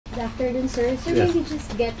afternoon, sir. Sir, Yes. maybe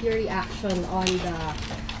just get your reaction on the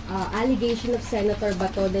allegation of Senator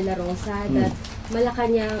Bato de la Rosa that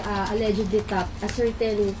Malacanang allegedly tapped a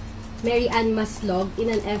certain Mary Ann Maslog in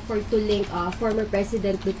an effort to link former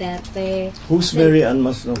President Duterte. Who's Mary Ann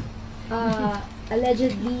Maslog?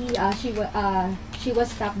 Allegedly, she was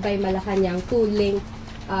tapped by Malacanang to link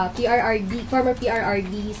former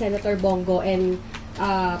PRRD Senator Bongbong and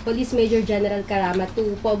Police Major General Karama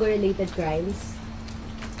to Pogo-related crimes.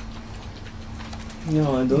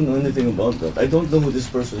 No, I don't know anything about that. I don't know who this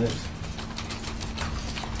person is.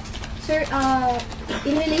 Sir,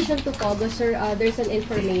 in relation to Pogo, sir, there's an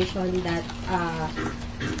information that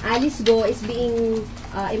Alice Go is being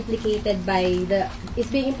implicated by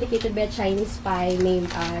a Chinese spy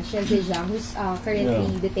named Shen Zhejiang, who's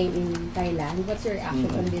currently detained in Thailand. What's your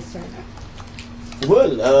reaction on this, sir?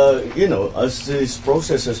 Well, as this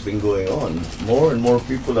process has been going on, more and more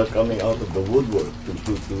people are coming out of the woodwork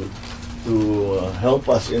to help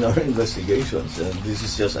us in our investigations, and this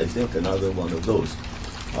is just, I think, another one of those.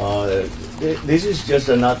 This is just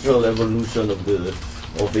a natural evolution of the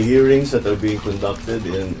hearings that are being conducted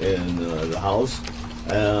in the House,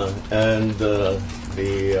 and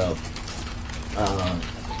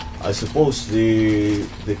I suppose the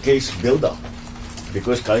case build-up,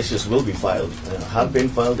 because cases will be filed, have been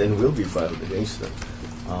filed, and will be filed against them.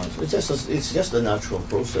 So it's just a natural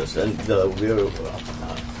process, and of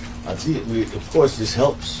course, this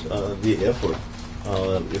helps the effort.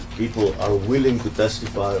 If people are willing to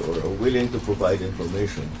testify or are willing to provide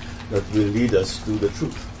information that will lead us to the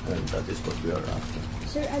truth, and that is what we are after.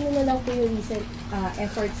 Sir, ano na lang po yung recent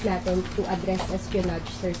efforts natin to address espionage,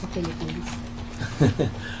 sir, sa Philippines?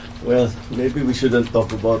 Well, maybe we shouldn't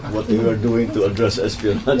talk about what we are doing to address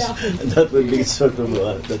espionage. That would be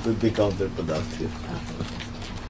that would be counterproductive. Okay.